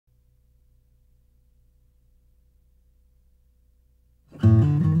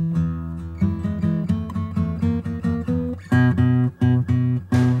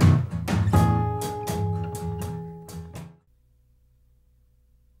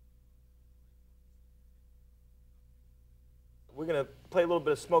we're gonna play a little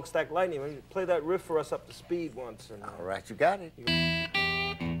bit of Smokestack Lightning. Play that riff for us up to speed once. And, all right, you got it.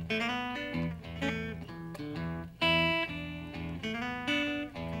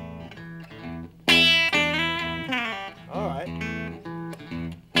 All right.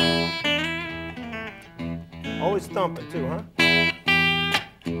 Always thumping too, huh?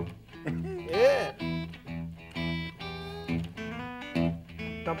 Yeah.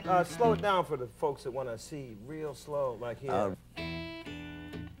 Slow it down for the folks that want to see real slow, like here.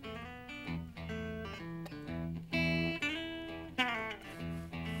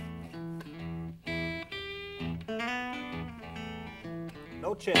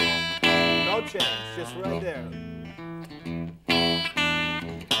 No change. No change. Just right there.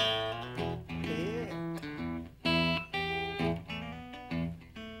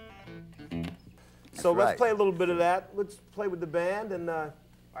 So let's play a little bit of that. Let's play with the band, and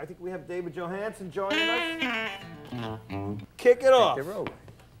I think we have David Johansen joining us. Kick it off. Kick it rolling.